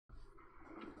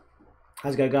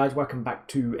How's it going, guys? Welcome back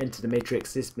to Enter the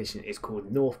Matrix. This mission is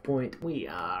called North Point. We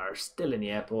are still in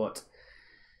the airport,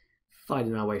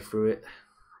 finding our way through it.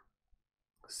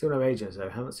 Still no agents though.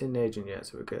 Haven't seen the agent yet,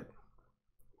 so we're good.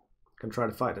 Can try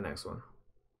to fight the next one.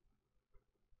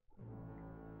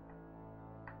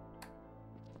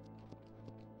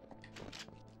 Just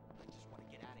want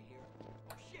to get out of here.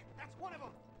 Oh shit, that's one of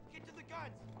them. Get to the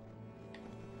guns.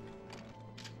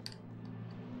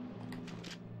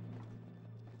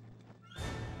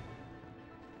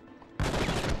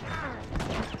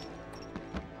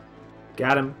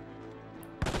 Got him.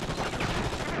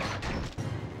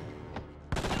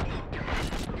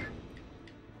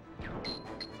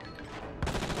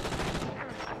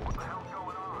 What the hell's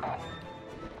going on?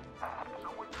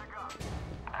 Someone pick up.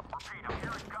 Repeat, I'm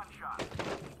hearing gunshots.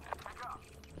 Pick up.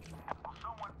 Will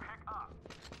someone pick up?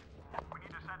 We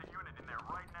need to send a unit in there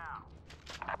right now.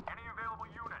 Any available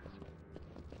units?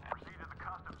 Proceed to the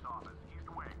customs office, east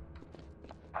wing.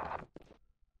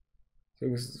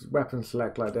 Things weapon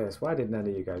select like this. Why did none of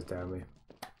you guys tell me?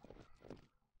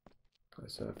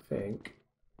 So I think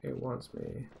it wants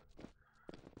me.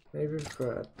 Maybe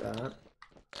throw at that.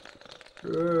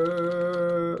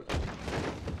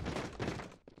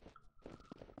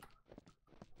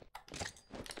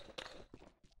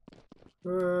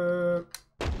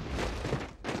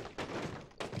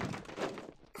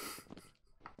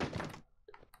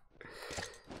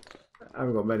 I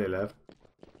haven't got many left.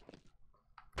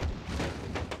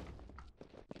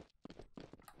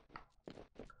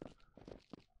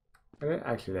 I don't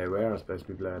actually know where I'm supposed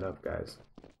to be blowing up, guys.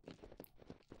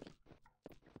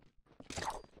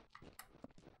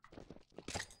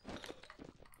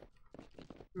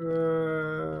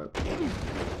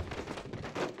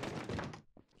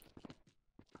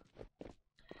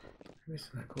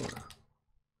 Where's that corner?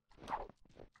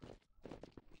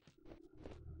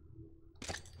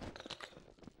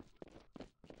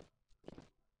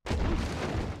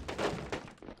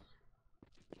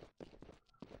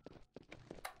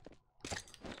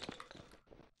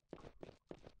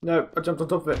 No, I jumped on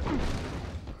top of it.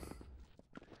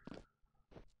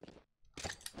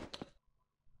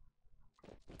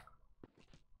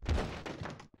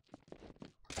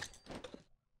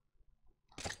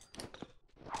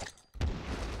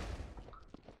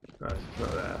 Right, it's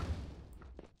not there.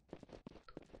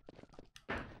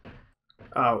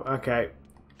 Oh, okay.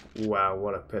 Wow,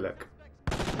 what a pillock.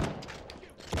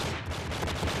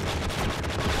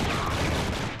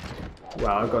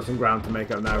 Wow, I've got some ground to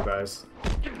make up now, guys.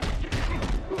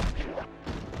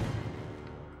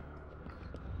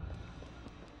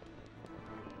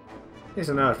 Here's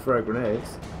an earth throw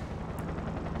grenades.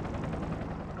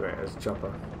 Great, there's a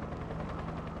chopper.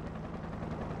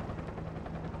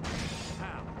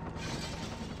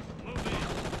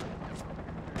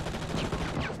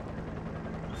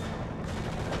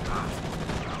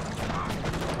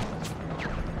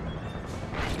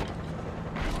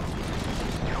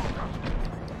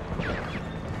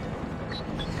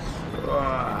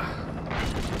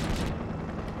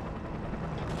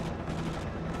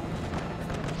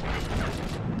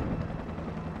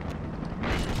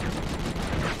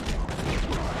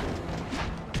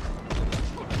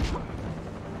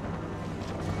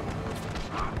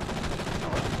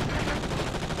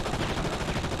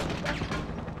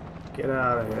 Get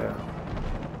out of here.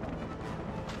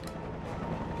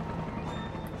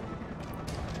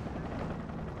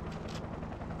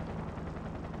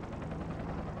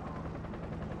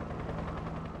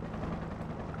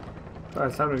 Alright,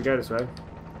 it's time to go this way.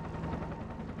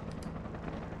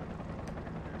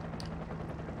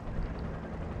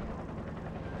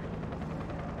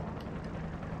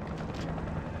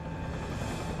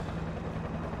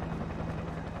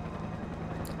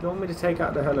 You want me to take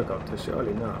out the helicopter?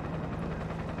 Surely not.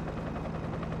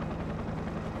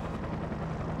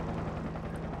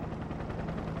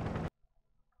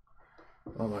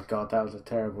 Oh my god, that was a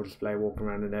terrible display walking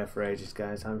around in there for ages,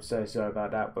 guys. I'm so sorry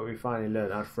about that, but we finally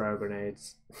learned how to throw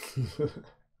grenades.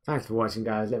 Thanks for watching,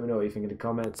 guys. Let me know what you think in the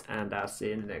comments, and I'll see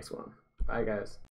you in the next one. Bye, guys.